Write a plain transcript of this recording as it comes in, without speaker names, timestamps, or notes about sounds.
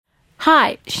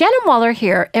Hi, Shannon Waller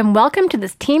here, and welcome to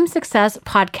this Team Success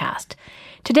podcast.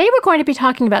 Today we're going to be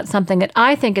talking about something that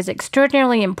I think is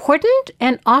extraordinarily important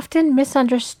and often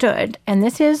misunderstood, and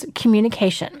this is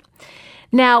communication.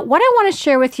 Now, what I want to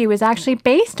share with you is actually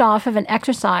based off of an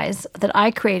exercise that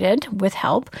I created with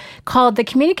help called the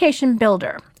Communication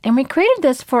Builder. And we created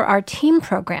this for our team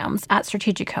programs at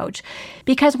Strategic Coach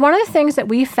because one of the things that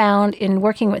we found in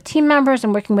working with team members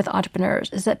and working with entrepreneurs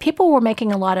is that people were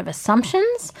making a lot of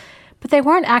assumptions, but they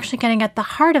weren't actually getting at the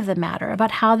heart of the matter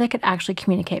about how they could actually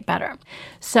communicate better.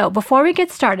 So before we get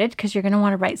started, because you're going to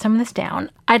want to write some of this down,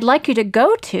 I'd like you to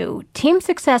go to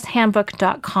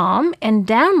teamsuccesshandbook.com and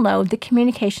download the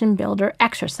Communication Builder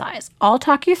exercise. I'll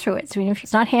talk you through it, so even if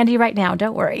it's not handy right now,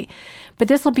 don't worry. But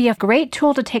this will be a great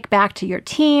tool to take back to your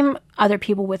team, other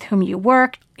people with whom you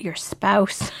work, your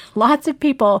spouse, lots of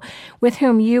people with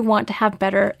whom you want to have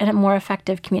better and more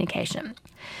effective communication.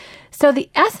 So the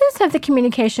essence of the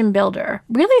Communication Builder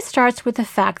really starts with the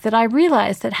fact that I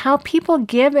realized that how people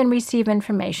give and receive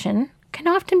information can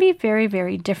often be very,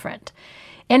 very different.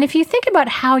 And if you think about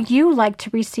how you like to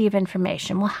receive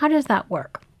information, well, how does that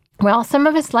work? Well, some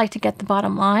of us like to get the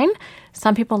bottom line.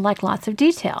 Some people like lots of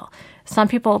detail. Some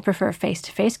people prefer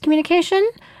face-to-face communication.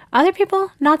 Other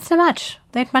people, not so much.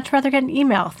 They'd much rather get an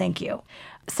email, thank you.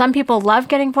 Some people love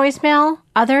getting voicemail.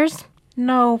 Others,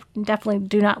 no, definitely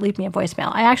do not leave me a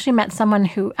voicemail. I actually met someone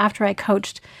who, after I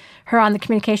coached her on the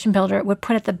Communication Builder, would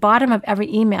put at the bottom of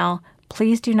every email,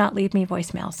 please do not leave me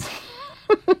voicemails.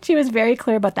 She was very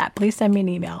clear about that. Please send me an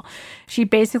email. She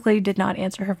basically did not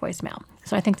answer her voicemail.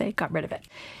 So I think they got rid of it.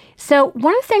 So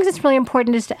one of the things that's really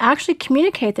important is to actually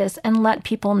communicate this and let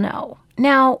people know.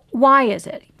 Now, why is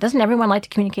it? Doesn't everyone like to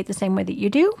communicate the same way that you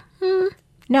do?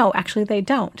 No, actually they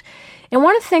don't. And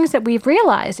one of the things that we've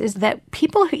realized is that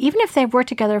people who, even if they've worked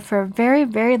together for a very,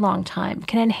 very long time,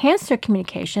 can enhance their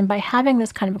communication by having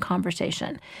this kind of a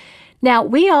conversation. Now,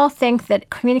 we all think that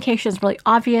communication is really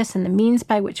obvious and the means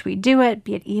by which we do it,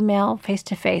 be it email,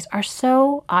 face-to-face, are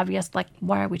so obvious, like,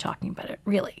 why are we talking about it,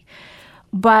 really?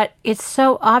 But it's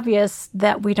so obvious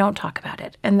that we don't talk about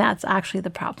it, and that's actually the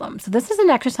problem. So this is an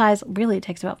exercise, really it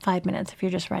takes about 5 minutes if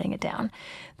you're just writing it down,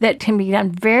 that can be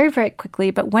done very, very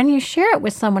quickly. But when you share it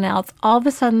with someone else, all of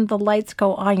a sudden the lights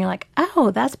go on. You're like,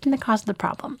 oh, that's been the cause of the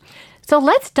problem. So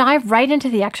let's dive right into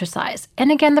the exercise.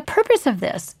 And again, the purpose of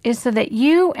this is so that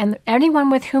you and anyone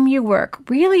with whom you work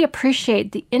really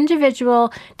appreciate the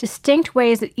individual, distinct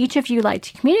ways that each of you like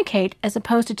to communicate, as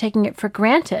opposed to taking it for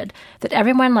granted that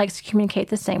everyone likes to communicate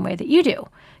the same way that you do.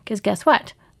 Because guess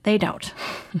what? They don't.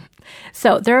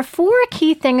 So there are 4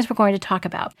 key things we're going to talk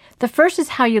about. The first is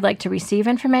how you like to receive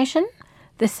information.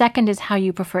 The second is how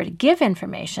you prefer to give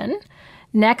information.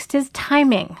 Next is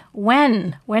timing.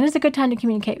 When is a good time to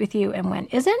communicate with you and when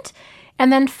isn't?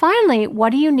 And then finally, what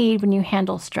do you need when you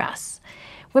handle stress?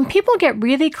 When people get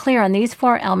really clear on these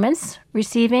 4 elements,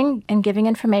 receiving and giving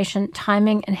information,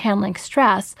 timing, and handling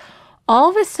stress,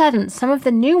 all of a sudden, some of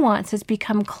the nuances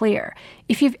become clear.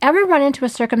 If you've ever run into a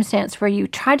circumstance where you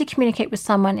tried to communicate with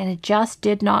someone and it just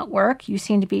did not work, you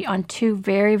seem to be on 2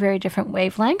 very, very different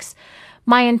wavelengths,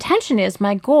 my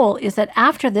goal is that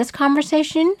after this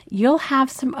conversation, you'll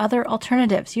have some other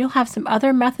alternatives. You'll have some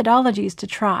other methodologies to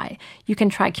try. You can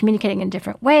try communicating in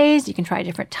different ways. You can try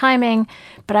different timing.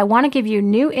 But I want to give you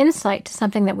new insight to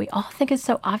something that we all think is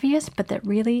so obvious, but that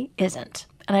really isn't.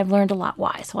 And I've learned a lot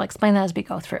why. So I'll explain that as we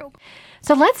go through.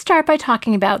 So let's start by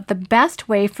talking about the best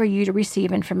way for you to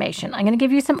receive information. I'm going to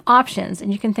give you some options,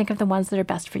 and you can think of the ones that are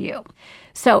best for you.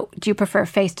 So do you prefer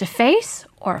face-to-face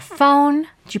or phone?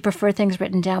 Do you prefer things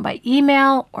written down by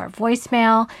email or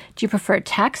voicemail? Do you prefer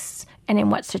texts, and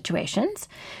in what situations?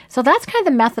 So that's kind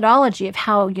of the methodology of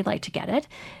how you like to get it.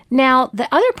 Now,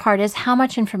 the other part is how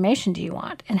much information do you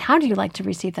want, and how do you like to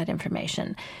receive that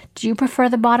information? Do you prefer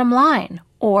the bottom line,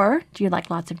 or do you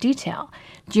like lots of detail?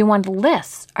 Do you want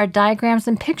lists? Are diagrams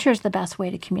and pictures the best way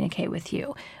to communicate with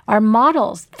you? Are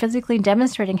models physically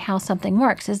demonstrating how something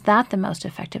works? Is that the most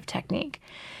effective technique?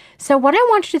 So what I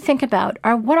want you to think about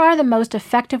are what are the most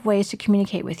effective ways to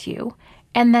communicate with you,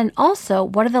 and then also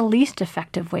what are the least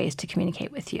effective ways to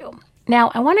communicate with you.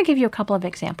 Now, I want to give you a couple of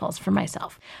examples for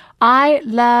myself. I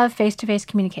love face-to-face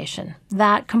communication.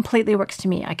 That completely works to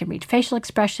me. I can read facial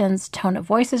expressions. Tone of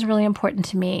voice is really important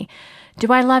to me.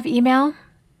 Do I love email?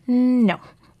 No.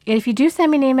 If you do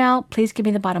send me an email, please give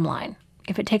me the bottom line.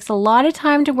 If it takes a lot of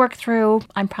time to work through,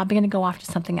 I'm probably going to go off to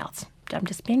something else. I'm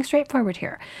just being straightforward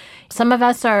here. Some of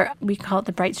us we call it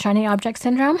the bright, shiny object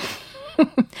syndrome.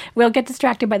 We'll get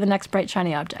distracted by the next bright,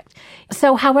 shiny object.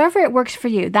 So however it works for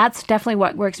you, that's definitely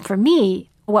what works for me.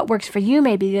 what works for you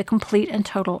may be the complete and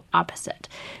total opposite.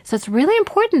 So it's really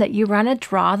important that you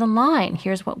draw the line.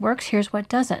 Here's what works, here's what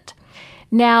doesn't.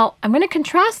 Now, I'm going to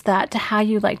contrast that to how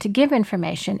you like to give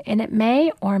information, and it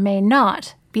may or may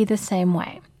not be the same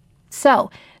way. So,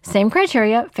 same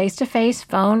criteria, face-to-face,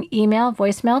 phone, email,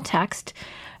 voicemail, text.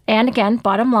 And again,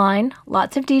 bottom line,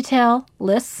 lots of detail,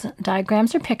 lists,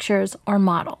 diagrams or pictures, or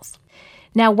models.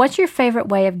 Now, what's your favorite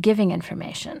way of giving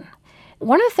information?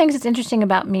 One of the things that's interesting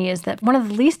about me is that one of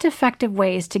the least effective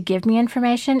ways to give me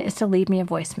information is to leave me a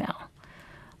voicemail.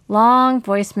 Long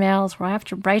voicemails where I have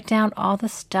to write down all the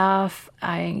stuff.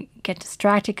 I get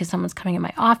distracted because someone's coming in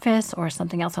my office or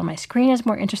something else on my screen is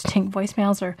more interesting.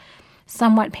 Voicemails are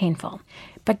somewhat painful.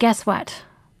 But guess what?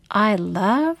 I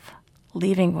love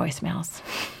leaving voicemails.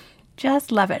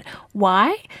 Just love it.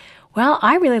 Why? Well,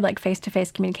 I really like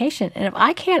face-to-face communication. And if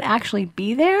I can't actually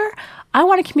be there, I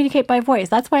want to communicate by voice.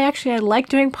 That's why actually I like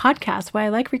doing podcasts. Why I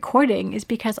like recording is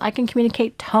because I can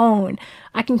communicate tone.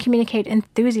 I can communicate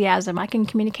enthusiasm. I can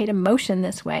communicate emotion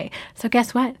this way. So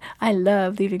guess what? I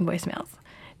love leaving voicemails.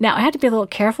 Now, I have to be a little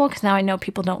careful because now I know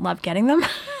people don't love getting them.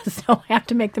 So I have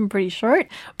to make them pretty short.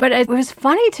 But it was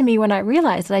funny to me when I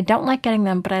realized that I don't like getting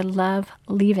them, but I love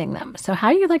leaving them. So how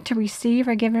you like to receive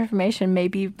or give information may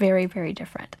be very, very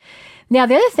different. Now,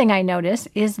 the other thing I notice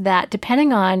is that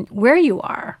depending on where you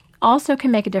are, also can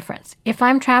make a difference. If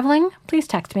I'm traveling, please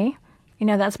text me.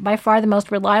 That's by far the most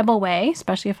reliable way,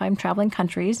 especially if I'm traveling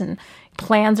countries and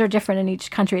plans are different in each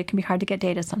country. It can be hard to get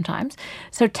data sometimes.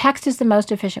 So text is the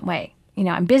most efficient way.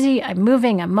 I'm busy, I'm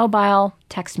moving, I'm mobile,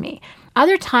 text me.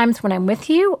 Other times when I'm with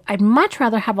you, I'd much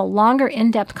rather have a longer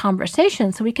in-depth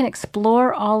conversation so we can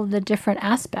explore all of the different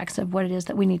aspects of what it is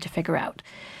that we need to figure out.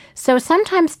 So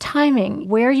sometimes timing,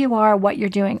 where you are, what you're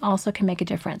doing also can make a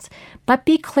difference. But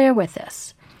be clear with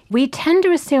this. We tend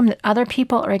to assume that other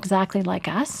people are exactly like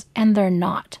us, and they're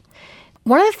not.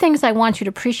 One of the things I want you to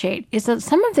appreciate is that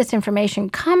some of this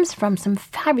information comes from some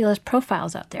fabulous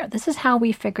profiles out there. This is how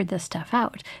we figured this stuff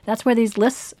out. That's where these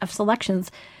lists of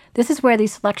selections, this is where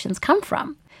these selections come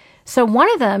from. So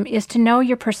one of them is to know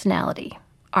your personality.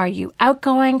 Are you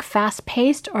outgoing,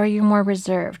 fast-paced, or are you more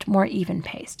reserved, more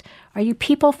even-paced? Are you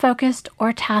people-focused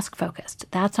or task-focused?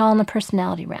 That's all in the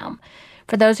personality realm.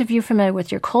 For those of you familiar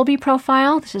with your Kolbe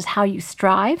profile, this is how you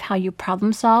strive, how you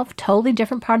problem solve, totally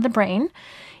different part of the brain.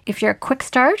 If you're a quick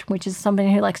start, which is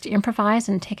somebody who likes to improvise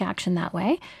and take action that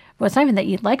way, well, it's not even that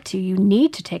you'd like to, you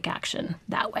need to take action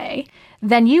that way,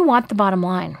 then you want the bottom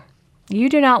line. You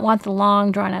do not want the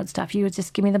long, drawn-out stuff. You would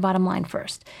just give me the bottom line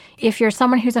first. If you're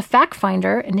someone who's a fact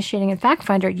finder, initiating a fact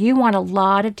finder, you want a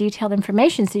lot of detailed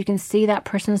information so you can see that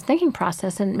person's thinking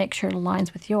process and make sure it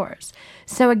aligns with yours.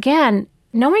 So again,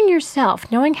 knowing yourself,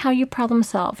 knowing how you problem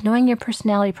solve, knowing your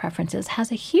personality preferences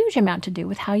has a huge amount to do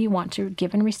with how you want to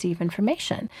give and receive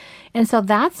information. And so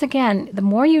that's, again, the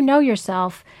more you know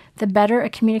yourself, the better a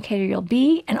communicator you'll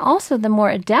be, and also the more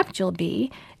adept you'll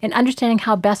be in understanding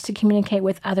how best to communicate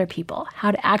with other people,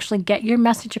 how to actually get your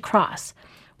message across.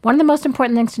 One of the most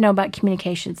important things to know about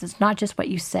communications is not just what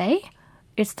you say,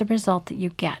 it's the result that you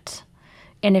get.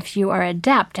 And if you are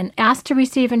adept and asked to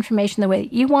receive information the way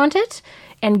that you want it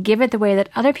and give it the way that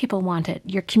other people want it,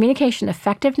 your communication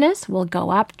effectiveness will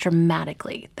go up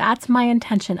dramatically. That's my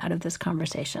intention out of this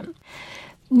conversation.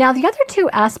 Now, the other two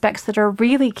aspects that are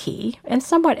really key and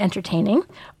somewhat entertaining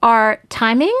are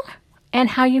timing and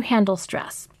how you handle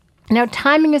stress. Now,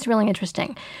 timing is really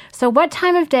interesting. So what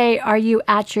time of day are you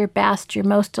at your best, your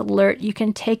most alert, you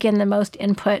can take in the most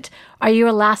input? Are you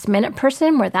a last-minute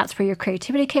person where that's where your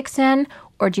creativity kicks in?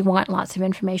 Or do you want lots of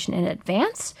information in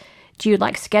advance? Do you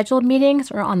like scheduled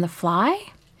meetings or on the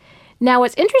fly? Now,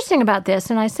 what's interesting about this,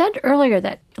 and I said earlier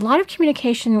that a lot of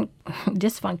communication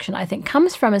dysfunction, I think,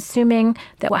 comes from assuming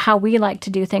that how we like to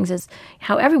do things is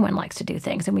how everyone likes to do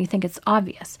things, and we think it's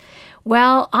obvious.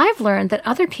 Well, I've learned that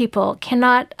other people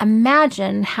cannot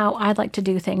imagine how I like to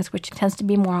do things, which tends to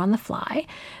be more on the fly.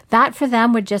 That for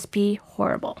them would just be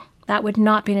horrible. That would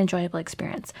not be an enjoyable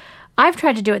experience. I've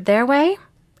tried to do it their way,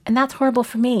 and that's horrible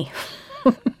for me.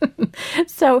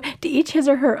 So to each his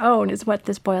or her own is what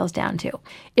this boils down to.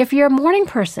 If you're a morning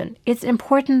person, it's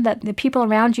important that the people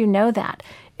around you know that.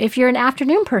 If you're an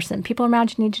afternoon person, people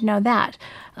around you need to know that.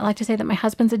 I like to say that my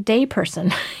husband's a day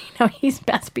person. He's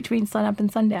best between sunup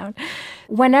and sundown.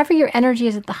 Whenever your energy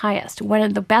is at the highest, when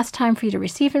is the best time for you to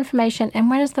receive information, and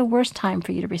when is the worst time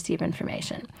for you to receive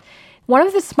information? One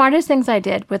of the smartest things I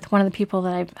did with one of the people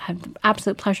that I've had the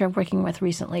absolute pleasure of working with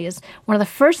recently is one of the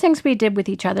first things we did with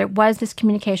each other was this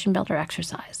communication builder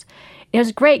exercise. It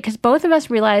was great because both of us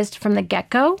realized from the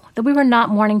get-go that we were not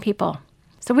morning people.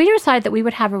 So we decided that we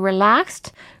would have a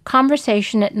relaxed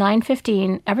conversation at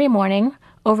 9:15 every morning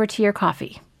over tea or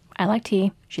coffee. I like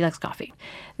tea. She likes coffee.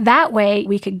 That way,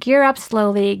 we could gear up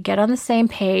slowly, get on the same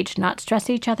page, not stress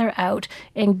each other out,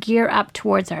 and gear up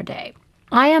towards our day.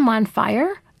 I am on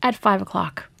fire at 5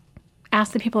 o'clock.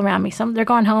 Ask the people around me. They're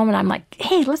going home, and I'm like,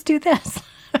 hey, let's do this.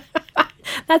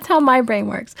 That's how my brain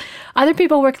works. Other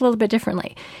people work a little bit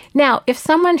differently. Now, if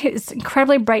someone who's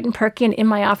incredibly bright and perky and in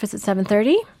my office at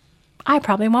 7:30, I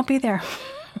probably won't be there.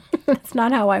 That's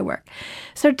not how I work.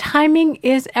 So timing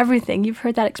is everything. You've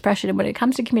heard that expression. And when it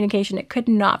comes to communication, it could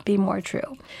not be more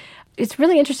true. It's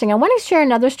really interesting. I want to share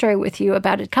another story with you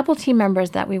about a couple team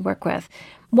members that we work with.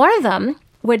 One of them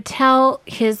would tell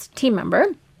his team member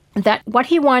that what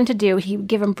he wanted to do, he would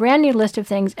give him a brand new list of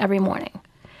things every morning.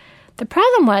 The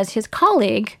problem was his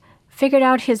colleague figured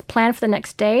out his plan for the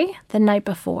next day the night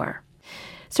before.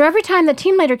 So every time the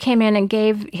team leader came in and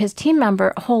gave his team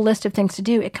member a whole list of things to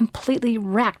do, it completely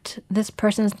wrecked this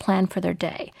person's plan for their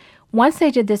day. Once they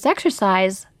did this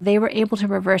exercise, they were able to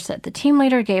reverse it. The team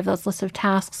leader gave those lists of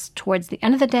tasks towards the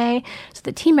end of the day so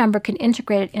the team member could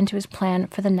integrate it into his plan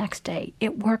for the next day.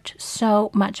 It worked so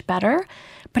much better.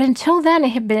 But until then, it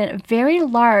had been a very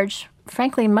large,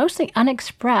 frankly, mostly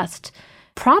unexpressed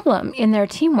problem in their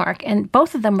teamwork, and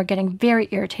both of them were getting very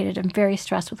irritated and very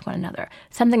stressed with one another,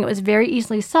 something that was very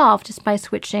easily solved just by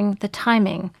switching the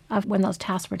timing of when those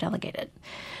tasks were delegated.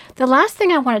 The last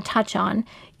thing I want to touch on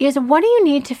is, what do you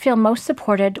need to feel most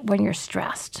supported when you're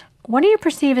stressed? What do you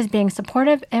perceive as being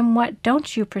supportive, and what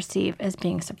don't you perceive as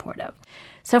being supportive?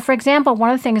 So, for example,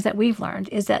 one of the things that we've learned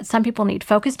is that some people need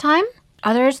focus time,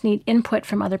 others need input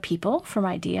from other people, from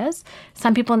ideas.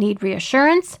 Some people need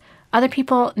reassurance. Other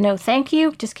people, no thank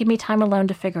you, just give me time alone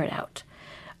to figure it out.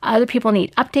 Other people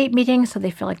need update meetings so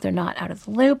they feel like they're not out of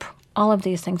the loop. All of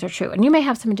these things are true. And you may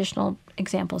have some additional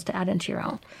examples to add into your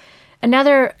own.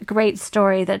 Another great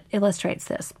story that illustrates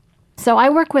this. So I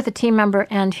work with a team member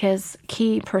and his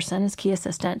key person, his key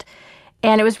assistant.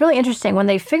 And it was really interesting. When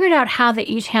they figured out how they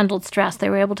each handled stress, they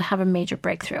were able to have a major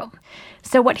breakthrough.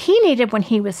 So what he needed when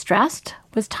he was stressed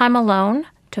was time alone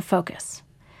to focus.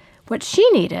 What she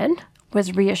needed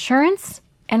was reassurance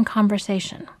and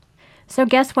conversation. So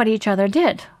guess what each other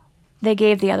did? They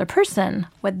gave the other person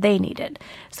what they needed.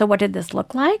 So what did this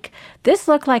look like? This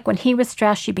looked like when he was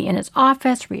stressed, she'd be in his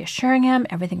office reassuring him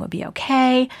everything would be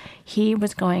okay. He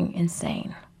was going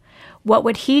insane. What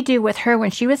would he do with her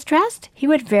when she was stressed? He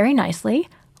would very nicely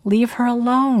leave her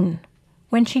alone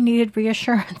when she needed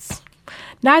reassurance.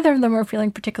 Neither of them were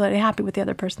feeling particularly happy with the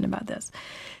other person about this.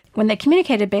 When they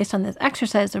communicated based on this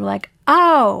exercise, they were like,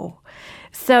 oh.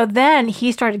 So then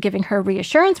he started giving her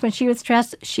reassurance when she was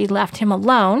stressed. She left him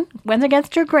alone, went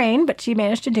against her grain, but she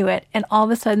managed to do it. And all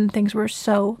of a sudden, things were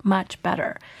so much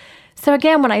better. So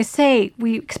again, when I say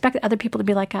we expect other people to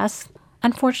be like us,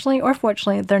 unfortunately or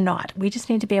fortunately, they're not. We just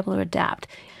need to be able to adapt.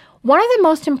 One of the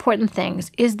most important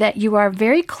things is that you are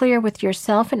very clear with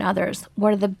yourself and others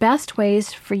what are the best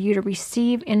ways for you to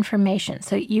receive information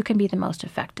so you can be the most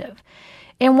effective.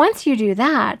 And once you do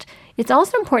that, it's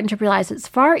also important to realize it's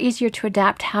far easier to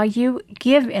adapt how you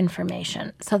give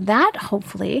information. So that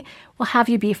hopefully will have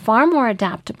you be far more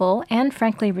adaptable and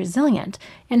frankly resilient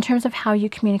in terms of how you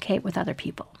communicate with other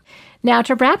people. Now,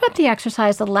 to wrap up the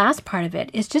exercise, the last part of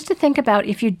it is just to think about,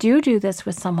 if you do this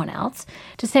with someone else,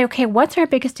 to say, okay, what's our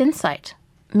biggest insight?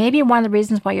 Maybe one of the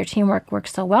reasons why your teamwork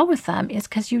works so well with them is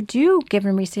because you do give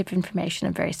and receive information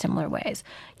in very similar ways.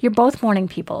 You're both morning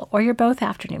people or you're both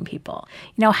afternoon people.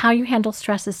 You know, how you handle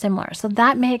stress is similar. So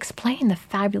that may explain the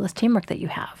fabulous teamwork that you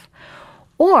have.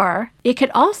 Or it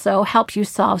could also help you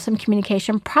solve some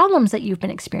communication problems that you've been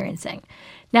experiencing.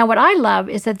 Now, what I love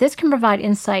is that this can provide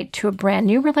insight to a brand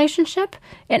new relationship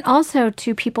and also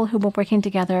to people who've been working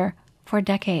together for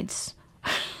decades.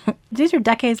 These are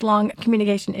decades-long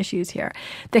communication issues here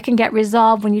that can get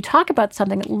resolved when you talk about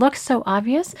something that looks so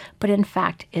obvious, but in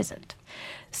fact isn't.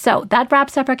 So that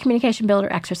wraps up our Communication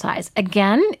Builder exercise.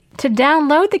 Again, to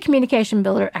download the Communication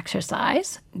Builder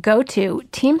exercise, go to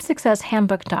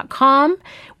teamsuccesshandbook.com,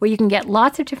 where you can get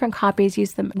lots of different copies,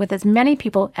 use them with as many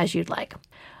people as you'd like.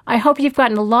 I hope you've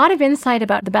gotten a lot of insight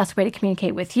about the best way to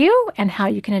communicate with you and how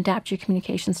you can adapt your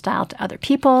communication style to other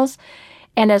people's.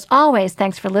 And as always,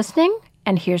 thanks for listening.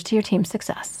 And here's to your team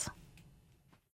success.